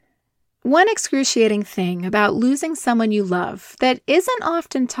One excruciating thing about losing someone you love that isn't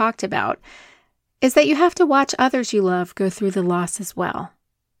often talked about is that you have to watch others you love go through the loss as well.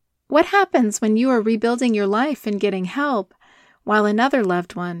 What happens when you are rebuilding your life and getting help while another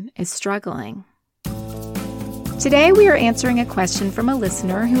loved one is struggling? Today, we are answering a question from a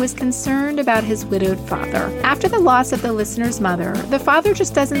listener who is concerned about his widowed father. After the loss of the listener's mother, the father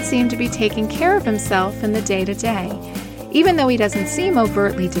just doesn't seem to be taking care of himself in the day-to-day, even though he doesn't seem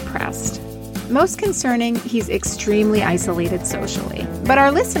overtly depressed. Most concerning, he's extremely isolated socially. But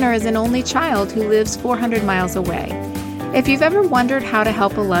our listener is an only child who lives 400 miles away. If you've ever wondered how to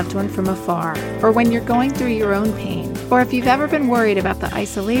help a loved one from afar, or when you're going through your own pain, or if you've ever been worried about the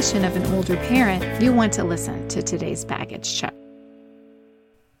isolation of an older parent, you want to listen to today's Baggage Check.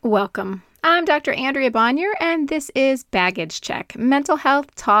 Welcome. I'm Dr. Andrea Bonnier, and this is Baggage Check, mental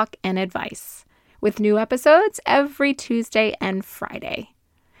health talk and advice, with new episodes every Tuesday and Friday.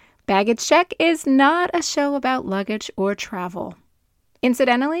 Baggage Check is not a show about luggage or travel.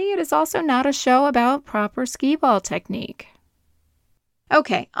 Incidentally, it is also not a show about proper skee ball technique.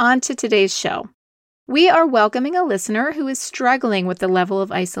 Okay, on to today's show. We are welcoming a listener who is struggling with the level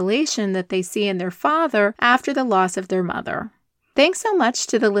of isolation that they see in their father after the loss of their mother. Thanks so much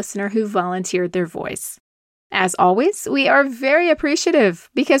to the listener who volunteered their voice. As always, we are very appreciative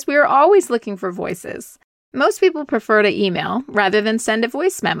because we are always looking for voices. Most people prefer to email rather than send a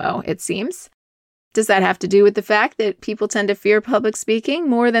voice memo, it seems. Does that have to do with the fact that people tend to fear public speaking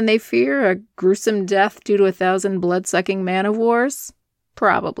more than they fear a gruesome death due to 1,000 blood-sucking man-of-wars?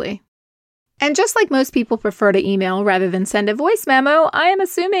 Probably. And just like most people prefer to email rather than send a voice memo, I am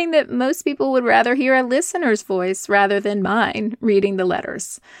assuming that most people would rather hear a listener's voice rather than mine reading the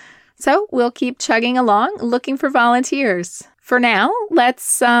letters. So we'll keep chugging along, looking for volunteers. For now,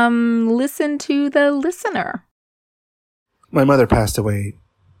 let's listen to the listener. My mother passed away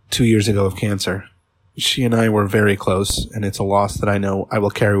 2 years ago of cancer. She and I were very close, and it's a loss that I know I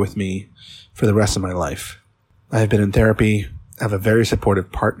will carry with me for the rest of my life. I have been in therapy, have a very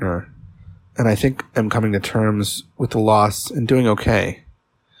supportive partner, and I think I'm coming to terms with the loss and doing okay.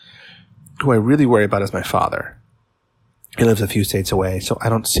 Who I really worry about is my father. He lives a few states away, so I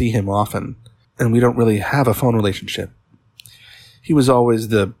don't see him often, and we don't really have a phone relationship. He was always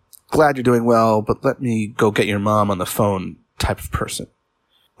the, glad you're doing well, but let me go get your mom on the phone type of person.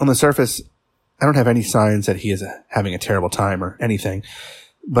 On the surface, I don't have any signs that he is having a terrible time or anything,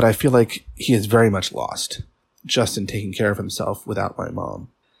 but I feel like he is very much lost, just in taking care of himself without my mom.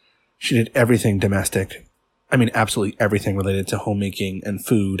 She did everything domestic. I mean, absolutely everything related to homemaking and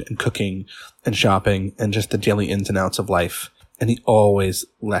food and cooking and shopping and just the daily ins and outs of life. And he always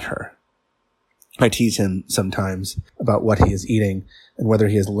let her. I tease him sometimes about what he is eating and whether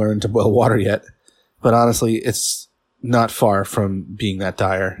he has learned to boil water yet. But honestly, it's not far from being that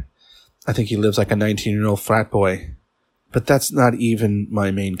dire. I think he lives like a 19-year-old frat boy. But that's not even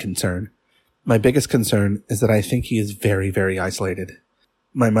my main concern. My biggest concern is that I think he is very, very isolated.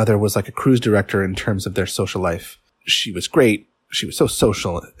 My mother was like a cruise director in terms of their social life. She was great. She was so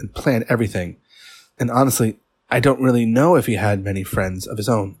social and planned everything. And honestly, I don't really know if he had many friends of his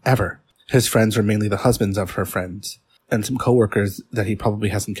own, ever. His friends were mainly the husbands of her friends and some coworkers that he probably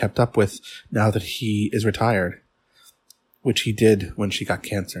hasn't kept up with now that he is retired, which he did when she got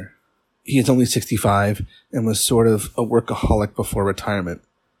cancer. He is only 65 and was sort of a workaholic before retirement.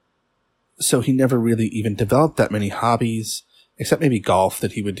 So he never really even developed that many hobbies, except maybe golf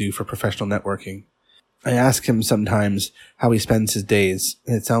that he would do for professional networking. I ask him sometimes how he spends his days,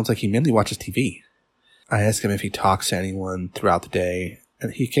 and it sounds like he mainly watches TV. I ask him if he talks to anyone throughout the day,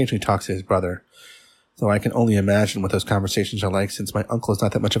 and he occasionally talks to his brother, though I can only imagine what those conversations are like since my uncle is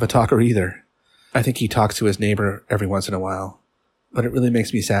not that much of a talker either. I think he talks to his neighbor every once in a while, but it really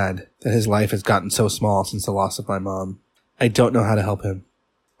makes me sad that his life has gotten so small since the loss of my mom. I don't know how to help him.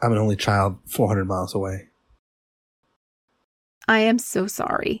 I'm an only child 400 miles away. I am so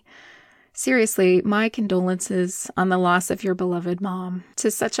sorry. Seriously, my condolences on the loss of your beloved mom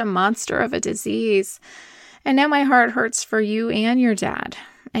to such a monster of a disease. And now my heart hurts for you and your dad,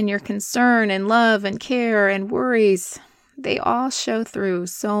 and your concern and love and care and worries. They all show through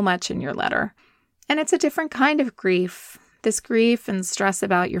so much in your letter. And it's a different kind of grief, this grief and stress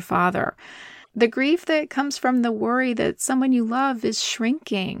about your father. The grief that comes from the worry that someone you love is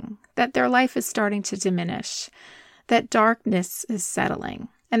shrinking, that their life is starting to diminish, that darkness is settling,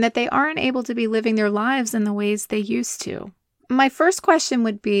 and that they aren't able to be living their lives in the ways they used to. My first question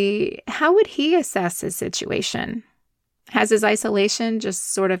would be, how would he assess his situation? Has his isolation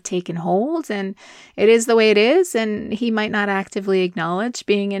just sort of taken hold and it is the way it is and he might not actively acknowledge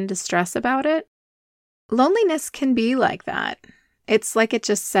being in distress about it? Loneliness can be like that. It's like it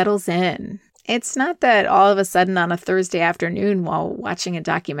just settles in. It's not that all of a sudden on a Thursday afternoon while watching a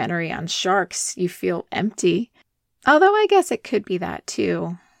documentary on sharks, you feel empty. Although I guess it could be that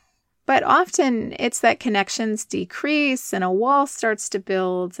too. But often it's that connections decrease and a wall starts to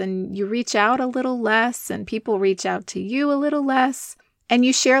build and you reach out a little less and people reach out to you a little less and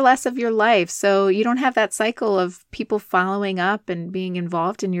you share less of your life. So you don't have that cycle of people following up and being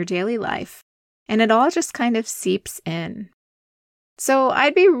involved in your daily life. And it all just kind of seeps in. So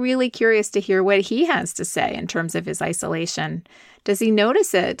I'd be really curious to hear what he has to say in terms of his isolation. Does he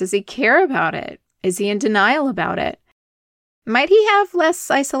notice it? Does he care about it? Is he in denial about it? Might he have less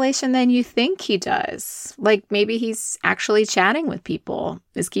isolation than you think he does? Like maybe he's actually chatting with people,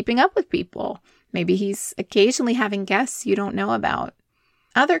 is keeping up with people. Maybe he's occasionally having guests you don't know about.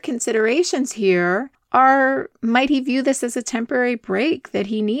 Other considerations here are, might he view this as a temporary break that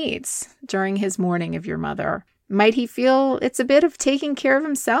he needs during his mourning of your mother? Might he feel it's a bit of taking care of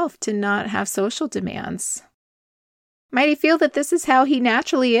himself to not have social demands? Might he feel that this is how he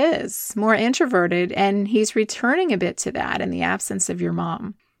naturally is, more introverted, and he's returning a bit to that in the absence of your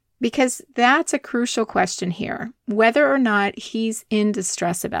mom? Because that's a crucial question here, whether or not he's in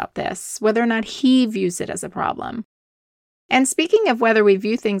distress about this, whether or not he views it as a problem. And speaking of whether we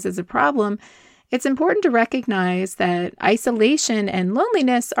view things as a problem, it's important to recognize that isolation and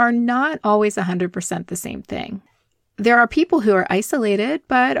loneliness are not always 100% the same thing. There are people who are isolated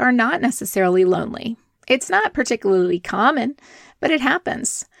but are not necessarily lonely. It's not particularly common, but it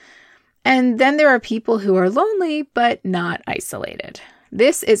happens. And then there are people who are lonely but not isolated.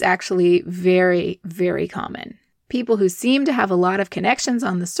 This is actually very, very common. People who seem to have a lot of connections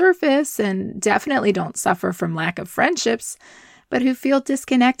on the surface and definitely don't suffer from lack of friendships, but who feel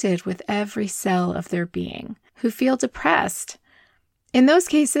disconnected with every cell of their being, who feel depressed. In those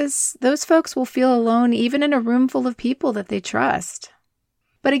cases, those folks will feel alone even in a room full of people that they trust.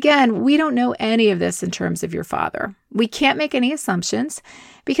 But again, we don't know any of this in terms of your father. We can't make any assumptions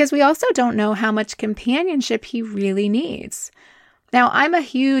because we also don't know how much companionship he really needs. Now, I'm a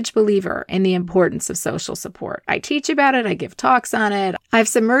huge believer in the importance of social support. I teach about it. I give talks on it. I've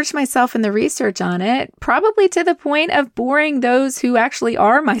submerged myself in the research on it, probably to the point of boring those who actually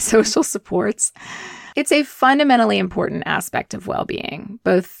are my social supports. It's a fundamentally important aspect of well-being,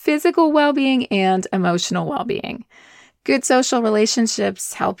 both physical well-being and emotional well-being. Good social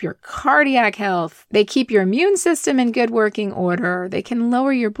relationships help your cardiac health. They keep your immune system in good working order. They can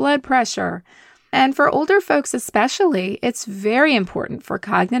lower your blood pressure. And for older folks especially, it's very important for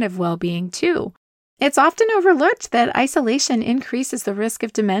cognitive well-being too. It's often overlooked that isolation increases the risk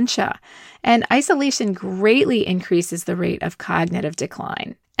of dementia, and isolation greatly increases the rate of cognitive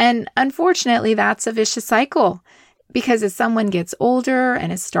decline. And unfortunately, that's a vicious cycle, because as someone gets older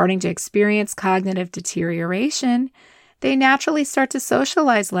and is starting to experience cognitive deterioration, they naturally start to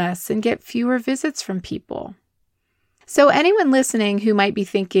socialize less and get fewer visits from people. So anyone listening who might be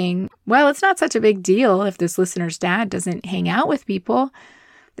thinking, well, it's not such a big deal if this listener's dad doesn't hang out with people.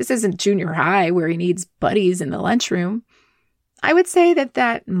 This isn't junior high where he needs buddies in the lunchroom. I would say that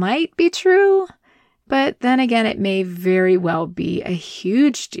that might be true, but then again, it may very well be a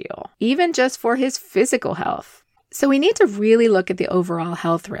huge deal, even just for his physical health. So we need to really look at the overall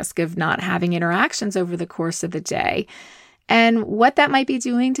health risk of not having interactions over the course of the day and what that might be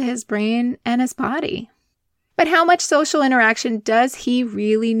doing to his brain and his body. But how much social interaction does he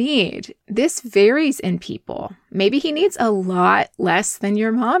really need? This varies in people. Maybe he needs a lot less than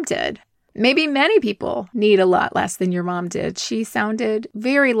your mom did. Maybe many people need a lot less than your mom did. She sounded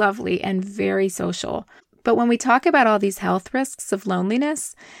very lovely and very social. But when we talk about all these health risks of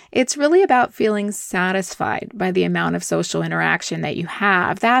loneliness, it's really about feeling satisfied by the amount of social interaction that you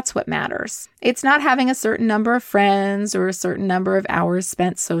have. That's what matters. It's not having a certain number of friends or a certain number of hours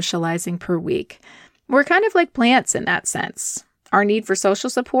spent socializing per week. We're kind of like plants in that sense. Our need for social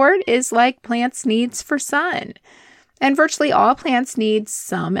support is like plants' needs for sun. And virtually all plants need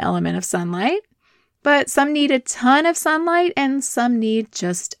some element of sunlight, but some need a ton of sunlight and some need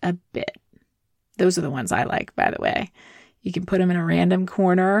just a bit. Those are the ones I like, by the way. You can put them in a random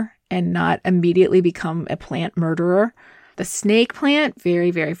corner and not immediately become a plant murderer. The snake plant,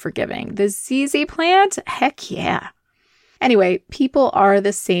 very, very forgiving. The ZZ plant, heck yeah. Anyway, people are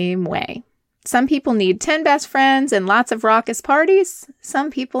the same way. Some people need 10 best friends and lots of raucous parties. Some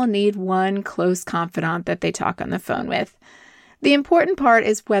people need one close confidant that they talk on the phone with. The important part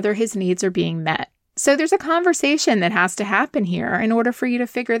is whether his needs are being met. So there's a conversation that has to happen here in order for you to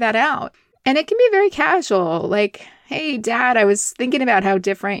figure that out. And it can be very casual, like, hey, Dad, I was thinking about how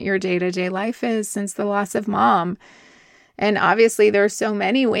different your day-to-day life is since the loss of Mom. And obviously there are so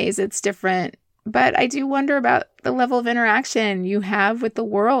many ways it's different. But I do wonder about the level of interaction you have with the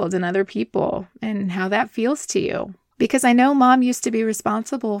world and other people and how that feels to you. Because I know Mom used to be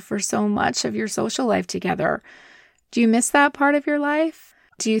responsible for so much of your social life together. Do you miss that part of your life?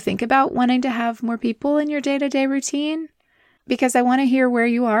 Do you think about wanting to have more people in your day-to-day routine? Because I want to hear where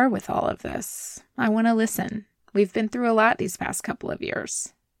you are with all of this. I want to listen. We've been through a lot these past couple of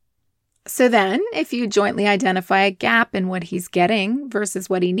years. So then, if you jointly identify a gap in what he's getting versus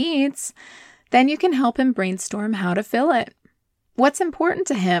what he needs, then you can help him brainstorm how to fill it. What's important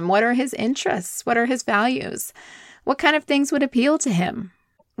to him? What are his interests? What are his values? What kind of things would appeal to him?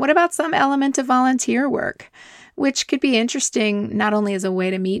 What about some element of volunteer work, which could be interesting not only as a way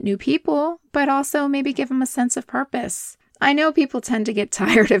to meet new people, but also maybe give him a sense of purpose? I know people tend to get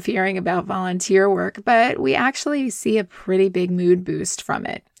tired of hearing about volunteer work, but we actually see a pretty big mood boost from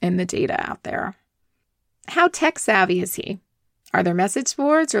it in the data out there. How tech savvy is he? Are there message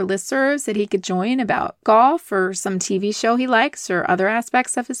boards or listservs that he could join about golf or some TV show he likes or other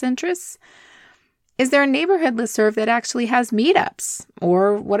aspects of his interests? Is there a neighborhood listserv that actually has meetups?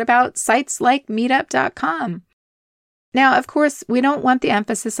 Or what about sites like meetup.com? Now, of course, we don't want the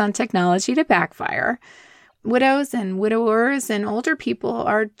emphasis on technology to backfire. Widows and widowers and older people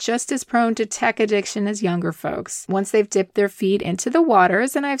are just as prone to tech addiction as younger folks once they've dipped their feet into the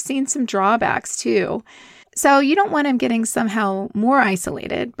waters, and I've seen some drawbacks too. So you don't want him getting somehow more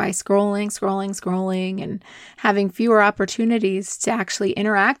isolated by scrolling, and having fewer opportunities to actually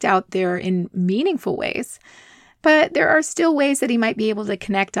interact out there in meaningful ways. But there are still ways that he might be able to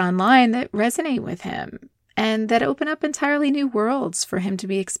connect online that resonate with him and that open up entirely new worlds for him to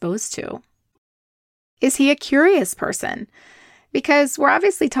be exposed to. Is he a curious person? Because we're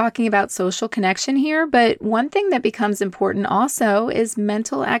obviously talking about social connection here, but one thing that becomes important also is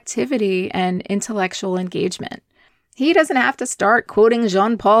mental activity and intellectual engagement. He doesn't have to start quoting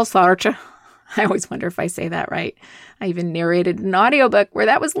Jean-Paul Sartre. I always wonder if I say that right. I even narrated an audiobook where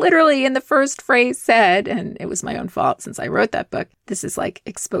that was literally in the first phrase said, and it was my own fault since I wrote that book. This is like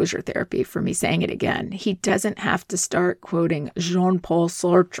exposure therapy for me saying it again. He doesn't have to start quoting Jean-Paul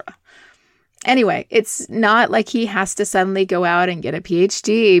Sartre. Anyway, it's not like he has to suddenly go out and get a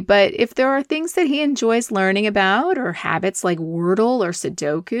PhD, but if there are things that he enjoys learning about, or habits like Wordle or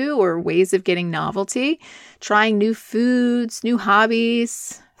Sudoku, or ways of getting novelty, trying new foods, new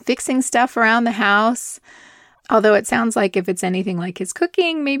hobbies, fixing stuff around the house, although it sounds like if it's anything like his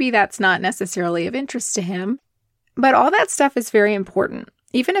cooking, maybe that's not necessarily of interest to him. But all that stuff is very important,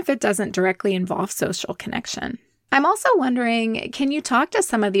 even if it doesn't directly involve social connection. I'm also wondering, can you talk to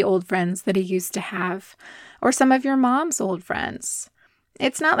some of the old friends that he used to have, or some of your mom's old friends?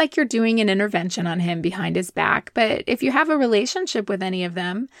 It's not like you're doing an intervention on him behind his back, but if you have a relationship with any of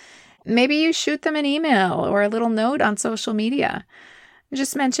them, maybe you shoot them an email or a little note on social media.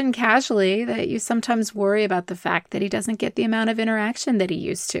 Just mention casually that you sometimes worry about the fact that he doesn't get the amount of interaction that he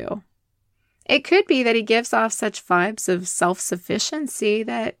used to. It could be that he gives off such vibes of self-sufficiency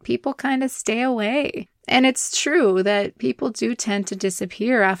that people kind of stay away. And it's true that people do tend to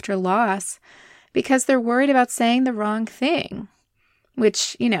disappear after loss because they're worried about saying the wrong thing,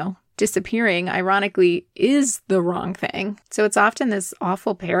 which, disappearing, ironically, is the wrong thing. So it's often this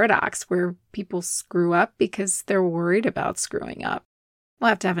awful paradox where people screw up because they're worried about screwing up. We'll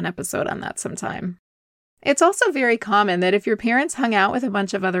have to have an episode on that sometime. It's also very common that if your parents hung out with a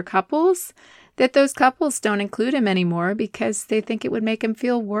bunch of other couples, that those couples don't include him anymore because they think it would make him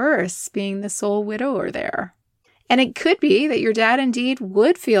feel worse being the sole widower there. And it could be that your dad indeed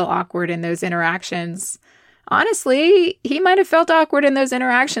would feel awkward in those interactions. Honestly, he might have felt awkward in those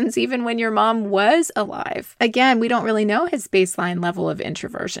interactions even when your mom was alive. Again, we don't really know his baseline level of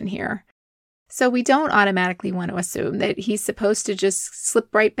introversion here. So we don't automatically want to assume that he's supposed to just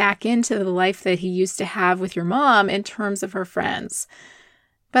slip right back into the life that he used to have with your mom in terms of her friends.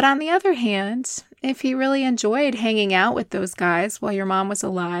 But on the other hand, if he really enjoyed hanging out with those guys while your mom was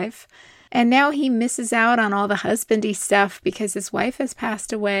alive, and now he misses out on all the husbandy stuff because his wife has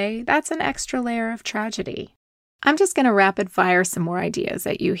passed away, that's an extra layer of tragedy. I'm just going to rapid fire some more ideas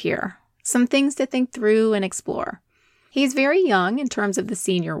at you here. Some things to think through and explore. He's very young in terms of the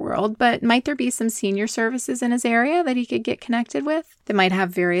senior world, but might there be some senior services in his area that he could get connected with that might have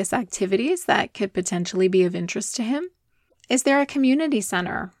various activities that could potentially be of interest to him? Is there a community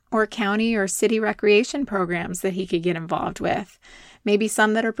center or county or city recreation programs that he could get involved with? Maybe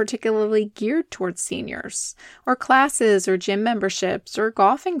some that are particularly geared towards seniors, or classes or gym memberships or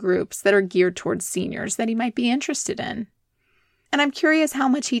golfing groups that are geared towards seniors that he might be interested in. And I'm curious how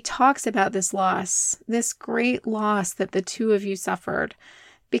much he talks about this loss, this great loss that the two of you suffered,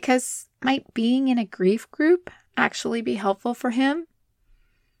 because might being in a grief group actually be helpful for him?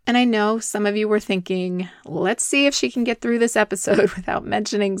 And I know some of you were thinking, let's see if she can get through this episode without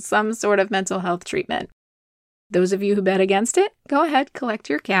mentioning some sort of mental health treatment. Those of you who bet against it, go ahead, collect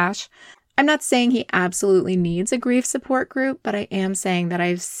your cash. I'm not saying he absolutely needs a grief support group, but I am saying that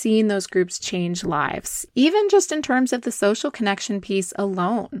I've seen those groups change lives, even just in terms of the social connection piece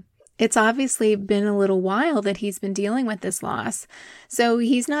alone. It's obviously been a little while that he's been dealing with this loss, so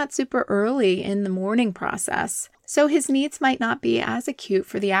he's not super early in the mourning process. So his needs might not be as acute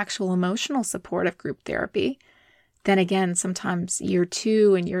for the actual emotional support of group therapy. Then again, sometimes year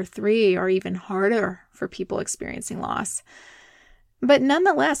 2 and year 3 are even harder for people experiencing loss. But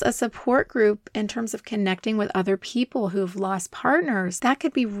nonetheless, a support group in terms of connecting with other people who have lost partners, that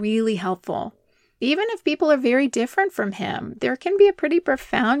could be really helpful. Even if people are very different from him, there can be a pretty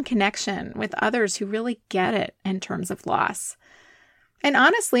profound connection with others who really get it in terms of loss. And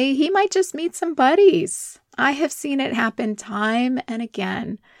honestly, he might just meet some buddies. I have seen it happen time and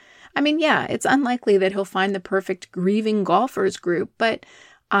again. I mean, yeah, it's unlikely that he'll find the perfect grieving golfers group, but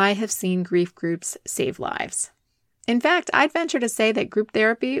I have seen grief groups save lives. In fact, I'd venture to say that group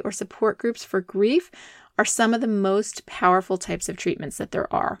therapy or support groups for grief are some of the most powerful types of treatments that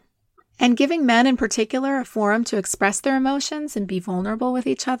there are. And giving men in particular a forum to express their emotions and be vulnerable with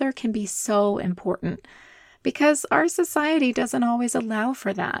each other can be so important because our society doesn't always allow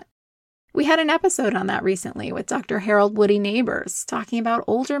for that. We had an episode on that recently with Dr. Harold Woody Neighbors talking about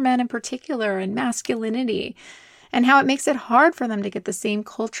older men in particular and masculinity and how it makes it hard for them to get the same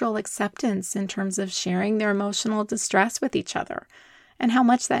cultural acceptance in terms of sharing their emotional distress with each other and how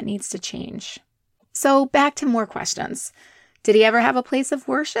much that needs to change. So back to more questions. Did he ever have a place of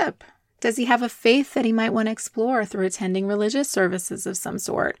worship? Does he have a faith that he might want to explore through attending religious services of some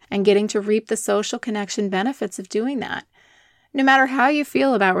sort and getting to reap the social connection benefits of doing that? No matter how you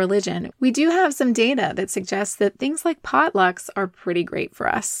feel about religion, we do have some data that suggests that things like potlucks are pretty great for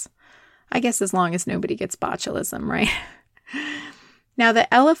us. I guess as long as nobody gets botulism, right? Now,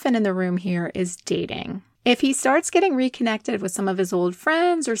 the elephant in the room here is dating. If he starts getting reconnected with some of his old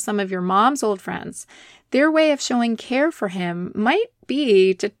friends or some of your mom's old friends, their way of showing care for him might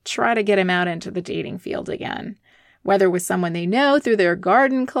be to try to get him out into the dating field again, whether with someone they know through their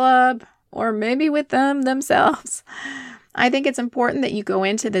garden club or maybe with them themselves. I think it's important that you go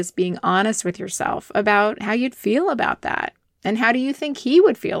into this being honest with yourself about how you'd feel about that. And how do you think he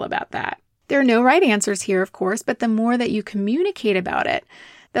would feel about that? There are no right answers here, of course, but the more that you communicate about it,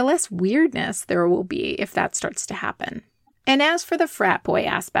 the less weirdness there will be if that starts to happen. And as for the frat boy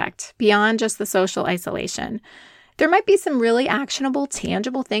aspect, beyond just the social isolation, there might be some really actionable,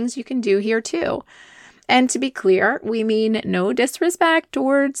 tangible things you can do here too. And to be clear, we mean no disrespect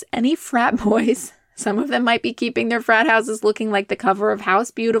towards any frat boys. Some of them might be keeping their frat houses looking like the cover of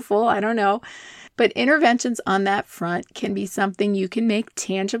House Beautiful, I don't know. But interventions on that front can be something you can make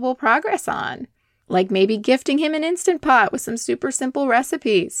tangible progress on. Like maybe gifting him an Instant Pot with some super simple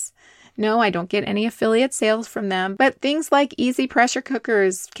recipes. No, I don't get any affiliate sales from them, but things like easy pressure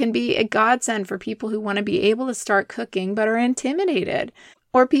cookers can be a godsend for people who want to be able to start cooking but are intimidated.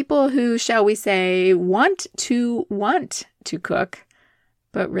 Or people who, shall we say, want to cook,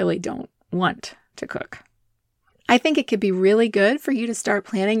 but really don't want to cook. I think it could be really good for you to start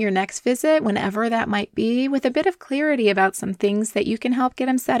planning your next visit, whenever that might be, with a bit of clarity about some things that you can help get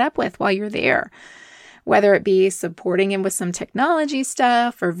him set up with while you're there. Whether it be supporting him with some technology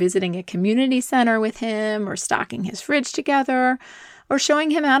stuff, or visiting a community center with him, or stocking his fridge together, or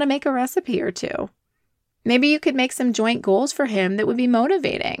showing him how to make a recipe or two. Maybe you could make some joint goals for him that would be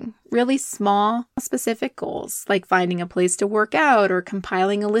motivating. Really small, specific goals, like finding a place to work out or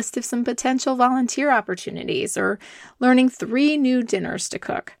compiling a list of some potential volunteer opportunities or learning 3 new dinners to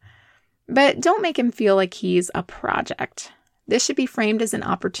cook. But don't make him feel like he's a project. This should be framed as an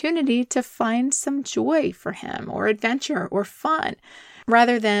opportunity to find some joy for him or adventure or fun,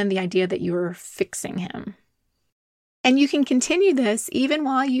 rather than the idea that you're fixing him. And you can continue this even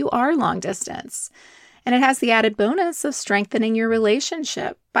while you are long distance. And it has the added bonus of strengthening your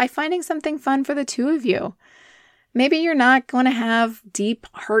relationship by finding something fun for the two of you. Maybe you're not going to have deep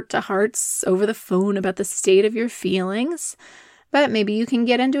heart-to-hearts over the phone about the state of your feelings, but maybe you can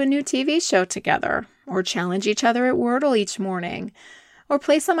get into a new TV show together, or challenge each other at Wordle each morning, or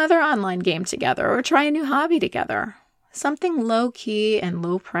play some other online game together, or try a new hobby together. Something low-key and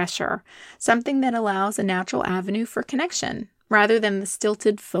low-pressure, something that allows a natural avenue for connection, rather than the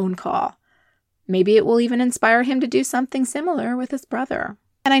stilted phone call. Maybe it will even inspire him to do something similar with his brother.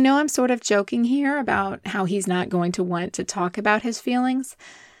 And I know I'm sort of joking here about how he's not going to want to talk about his feelings,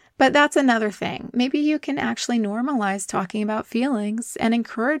 but that's another thing. Maybe you can actually normalize talking about feelings and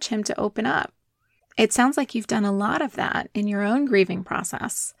encourage him to open up. It sounds like you've done a lot of that in your own grieving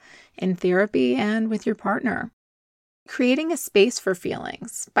process, in therapy and with your partner. Creating a space for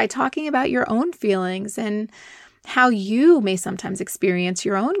feelings by talking about your own feelings and how you may sometimes experience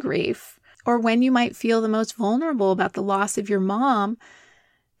your own grief, or when you might feel the most vulnerable about the loss of your mom,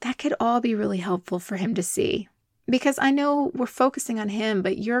 that could all be really helpful for him to see. Because I know we're focusing on him,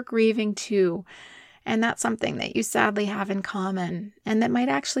 but you're grieving too. And that's something that you sadly have in common, and that might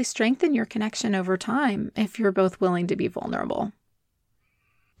actually strengthen your connection over time if you're both willing to be vulnerable.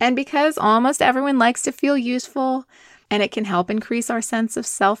 And because almost everyone likes to feel useful, and it can help increase our sense of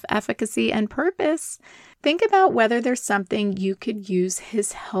self-efficacy and purpose, think about whether there's something you could use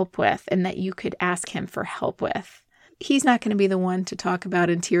his help with and that you could ask him for help with. He's not going to be the one to talk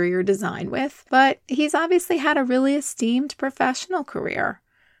about interior design with, but he's obviously had a really esteemed professional career.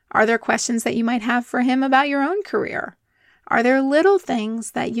 Are there questions that you might have for him about your own career? Are there little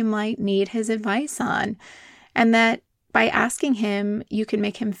things that you might need his advice on, and that by asking him, you can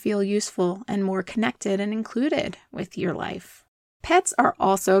make him feel useful and more connected and included with your life? Pets are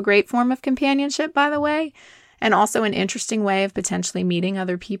also a great form of companionship, by the way, and also an interesting way of potentially meeting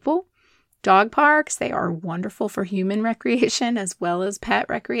other people. Dog parks, they are wonderful for human recreation as well as pet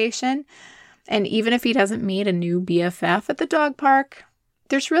recreation. And even if he doesn't meet a new BFF at the dog park,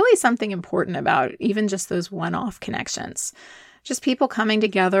 there's really something important about even just those one-off connections. Just people coming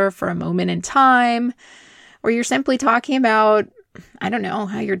together for a moment in time, or you're simply talking about, I don't know,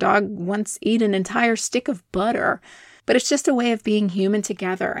 how your dog once ate an entire stick of butter. But it's just a way of being human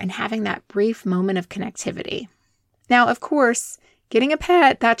together and having that brief moment of connectivity. Now, of course, getting a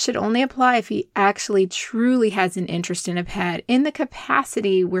pet, that should only apply if he actually truly has an interest in a pet in the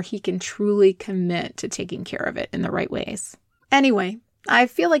capacity where he can truly commit to taking care of it in the right ways. Anyway, I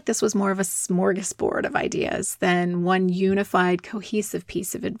feel like this was more of a smorgasbord of ideas than one unified, cohesive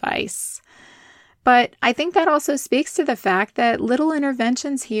piece of advice. But I think that also speaks to the fact that little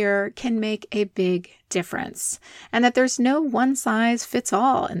interventions here can make a big difference, and that there's no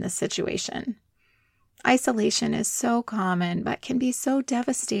one-size-fits-all in this situation. Isolation is so common, but can be so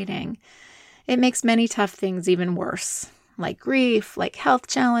devastating. It makes many tough things even worse, like grief, like health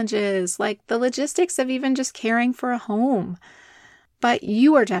challenges, like the logistics of even just caring for a home. But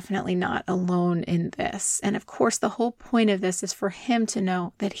you are definitely not alone in this. And of course, the whole point of this is for him to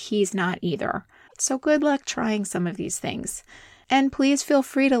know that he's not either. So good luck trying some of these things. And please feel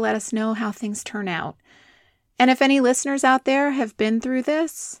free to let us know how things turn out. And if any listeners out there have been through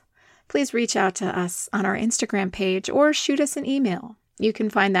this, please reach out to us on our Instagram page or shoot us an email. You can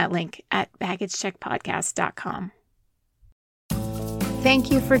find that link at baggagecheckpodcast.com.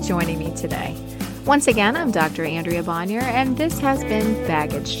 Thank you for joining me today. Once again, I'm Dr. Andrea Bonnier, and this has been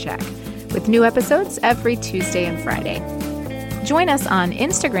Baggage Check, with new episodes every Tuesday and Friday. Join us on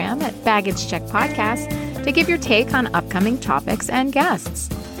Instagram at Baggage Check Podcast to give your take on upcoming topics and guests.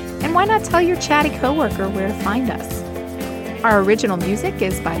 And why not tell your chatty coworker where to find us? Our original music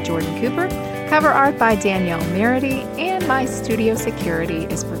is by Jordan Cooper, cover art by Danielle Merity, and my studio security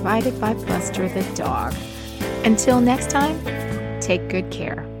is provided by Buster the dog. Until next time, take good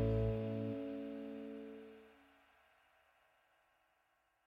care.